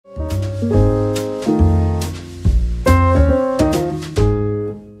Hello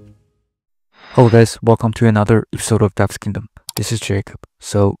guys, welcome to another episode of Dev's Kingdom. This is Jacob.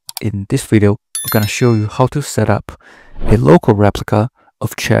 So in this video, I'm gonna show you how to set up a local replica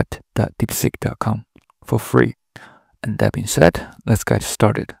of chat.deepseek.com for free. And that being said, let's get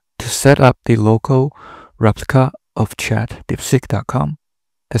started. To set up the local replica of chat.deepseek.com,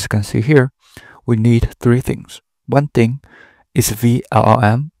 as you can see here, we need three things. One thing is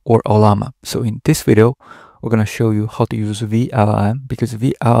VLLM or Ollama. So in this video, we're gonna show you how to use VLLM because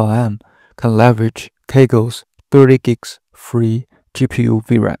VLLM can leverage Kaggle's 30 gigs free GPU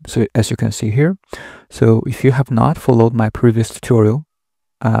VRAM. So as you can see here, so if you have not followed my previous tutorial,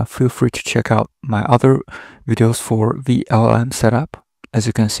 feel free to check out my other videos for VLLM setup. As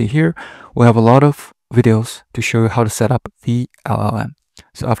you can see here, we have a lot of videos to show you how to set up VLLM.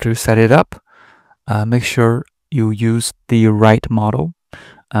 So after you set it up, make sure you use the right model.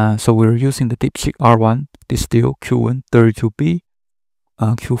 So we're using the DeepSeek R1-Distill-Qwen-32B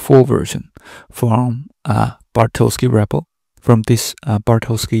Q4 version from Bartowski repo, from this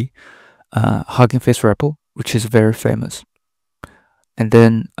Bartowski Hugging Face repo, which is very famous. And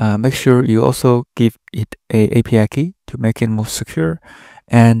then make sure you also give it a API key to make it more secure,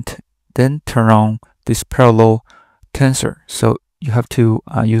 and then turn on this parallel tensor. So you have to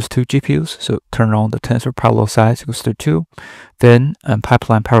use two GPUs, so turn on the tensor parallel size equals to 2, then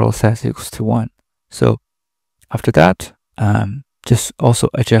pipeline parallel size equals to 1. So after that, just also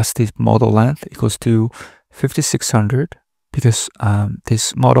adjust this model length equals to 5600 because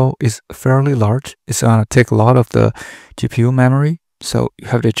this model is fairly large. It's going to take a lot of the GPU memory, so you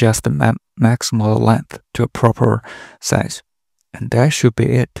have to adjust the max model length to a proper size. And that should be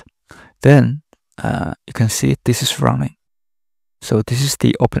it. Then you can see this is running. So this is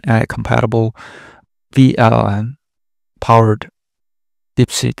the OpenAI compatible VLLM powered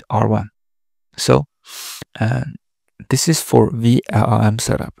DeepSeek R1. So this is for VLLM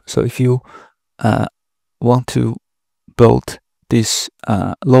setup. So if you want to build this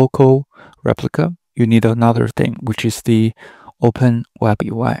local replica, you need another thing, which is the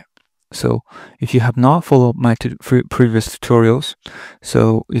OpenWebUI. So if you have not followed my previous tutorials,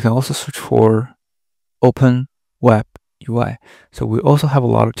 so you can also search for OpenWebUI. So we also have a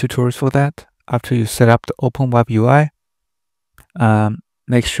lot of tutorials for that. After you set up the OpenWebUI,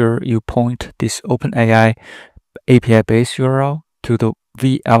 make sure you point this OpenAI API-based URL to the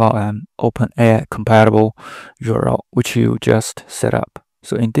VLLM OpenAI compatible URL, which you just set up.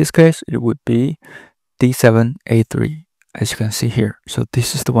 So in this case, it would be D7A3, as you can see here. So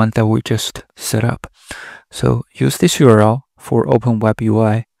this is the one that we just set up. So use this URL for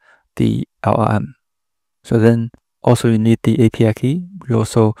OpenWebUI, the LLM. So then also you need the API key. We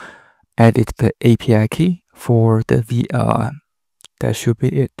also added the API key for the VLLM. That should be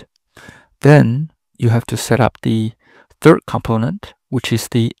it. Then you have to set up the third component, which is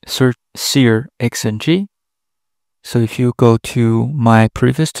the SearXNG. So if you go to my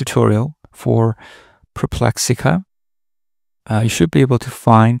previous tutorial for Perplexica, you should be able to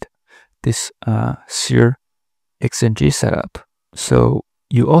find this SearXNG setup. So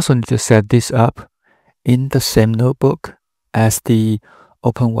you also need to set this up in the same notebook as the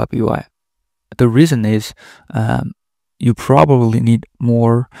OpenWebUI. The reason is you probably need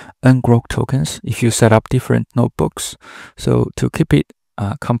more ngrok tokens if you set up different notebooks. So to keep it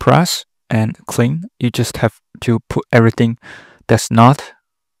compressed and clean, you just have to put everything that's not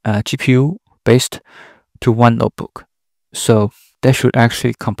GPU based to one notebook. So that should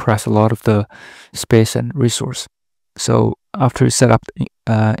actually compress a lot of the space and resource. So after you set up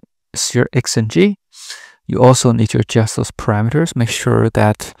SearXNG, you also need to adjust those parameters. Make sure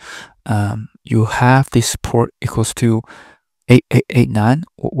that you have this port equals to 8889,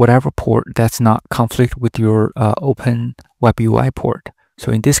 whatever port that's not conflict with your OpenWebUI port.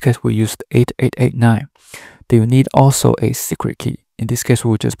 So in this case, we used 8889. Then you need also a secret key. In this case,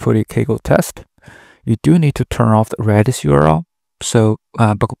 we'll just put a Kaggle test. You do need to turn off the Redis URL. So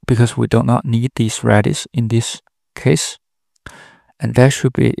because we do not need this Redis in this case, and that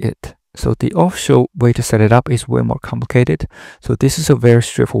should be it. So the offshore way to set it up is way more complicated. So this is a very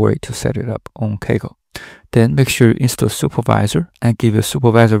straightforward way to set it up on Kaggle. Then make sure you install supervisor and give a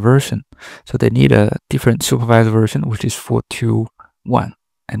supervisor version. So they need a different supervisor version, which is 421,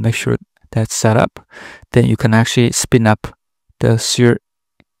 and make sure that's set up. Then you can actually spin up the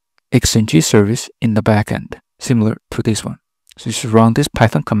SearXNG service in the backend, similar to this one. So you should run this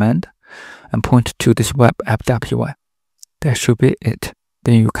Python command and point to this web app.py. That should be it.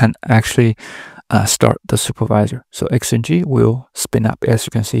 Then you can actually start the supervisor. So XNG will spin up, as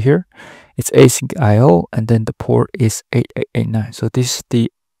you can see here. It's async IO, and then the port is 8889. So this is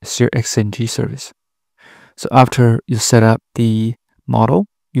the SearXNG service. So after you set up the model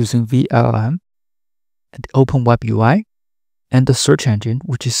using VLLM, the OpenWebUI, and the search engine,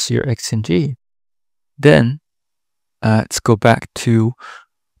 which is SearXNG, then let's go back to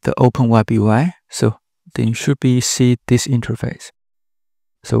the OpenWebUI. So then you should see this interface.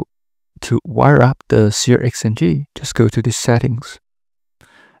 So to wire up the SearXNG, just go to the settings,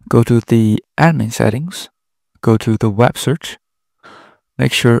 go to the admin settings, go to the web search.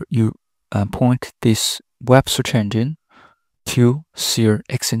 Make sure you point this web search engine to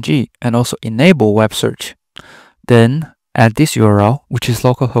SearXNG and also enable web search. Then add this URL, which is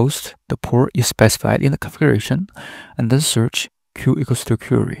localhost, the port is specified in the configuration, and then search q equals to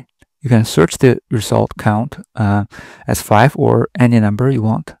query. You can search the result count as 5 or any number you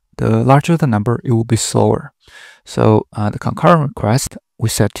want. The larger the number, it will be slower. So the concurrent request, we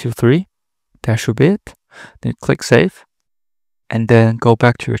set to 3. That should be it. Then click save, and then go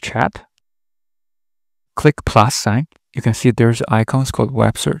back to your chat. Click plus sign. You can see there's icons called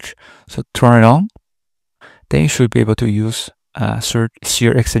web search. So turn it on. Then you should be able to use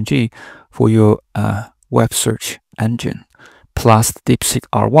SearXNG for your web search engine, plus DeepSeek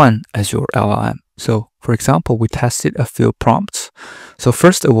R1 as your LLM. So for example, we tested a few prompts. So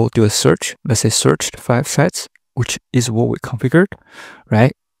first it will do a search. Let's say searched 5 sites, which is what we configured,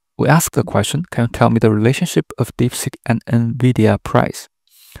 right? We ask the question, can you tell me the relationship of DeepSeek and NVIDIA price?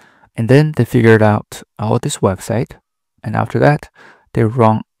 And then they figured out all this website. And after that, they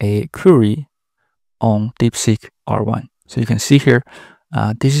run a query on DeepSeek R1. So you can see here,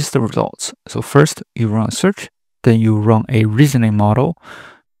 this is the results. So first you run a search, then you run a reasoning model,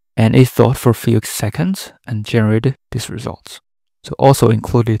 and it thought for a few seconds and generated these results. So also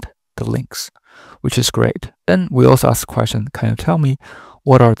included the links, which is great. Then we also ask the question, can you tell me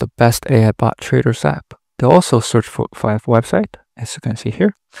what are the best AI bot traders app? They also search for 5 websites, as you can see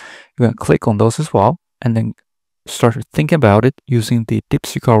here. You can click on those as well, and then start thinking about it using the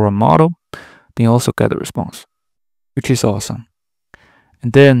DeepSeek R1 model. Then you also get the response, which is awesome.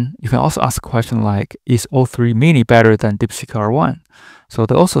 And then you can also ask a question like, is O3 Mini better than DeepSeek R1? So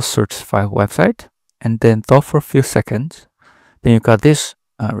they also searched 5 websites and then thought for a few seconds. Then you got this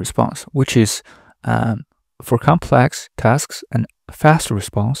response, which is for complex tasks and fast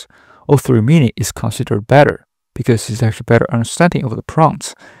response, O3 Mini is considered better because it's actually better understanding of the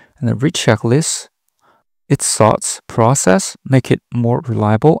prompts and the rich checklist. Its thoughts process make it more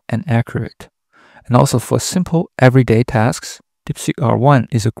reliable and accurate. And also for simple everyday tasks, DeepSeek R1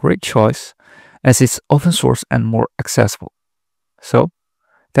 is a great choice as it's open source and more accessible. So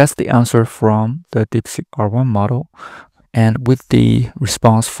that's the answer from the DeepSeek R1 model and with the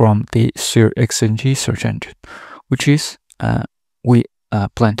response from the SearXNG search engine, which is we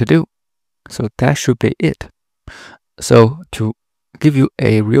plan to do. So that should be it. So to give you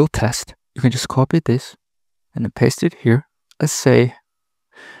a real test, you can just copy this and then paste it here. Let's say,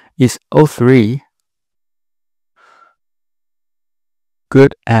 is O3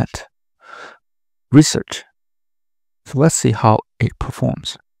 good at research? So let's see how it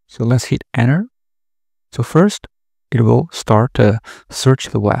performs. So let's hit enter. So first, it will start to search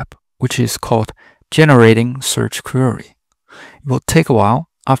the web, which is called generating search query. It will take a while.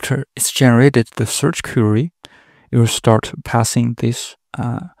 After it's generated the search query, it will start passing this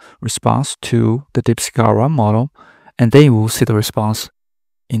response to the DeepSeek R1 model, and then you will see the response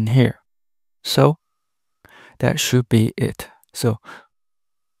in here. So that should be it. So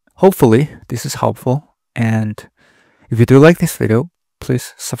hopefully this is helpful, and if you do like this video,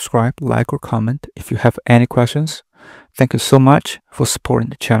 please subscribe, like, or comment if you have any questions. Thank you so much for supporting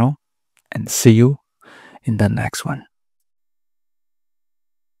the channel, and see you in the next one.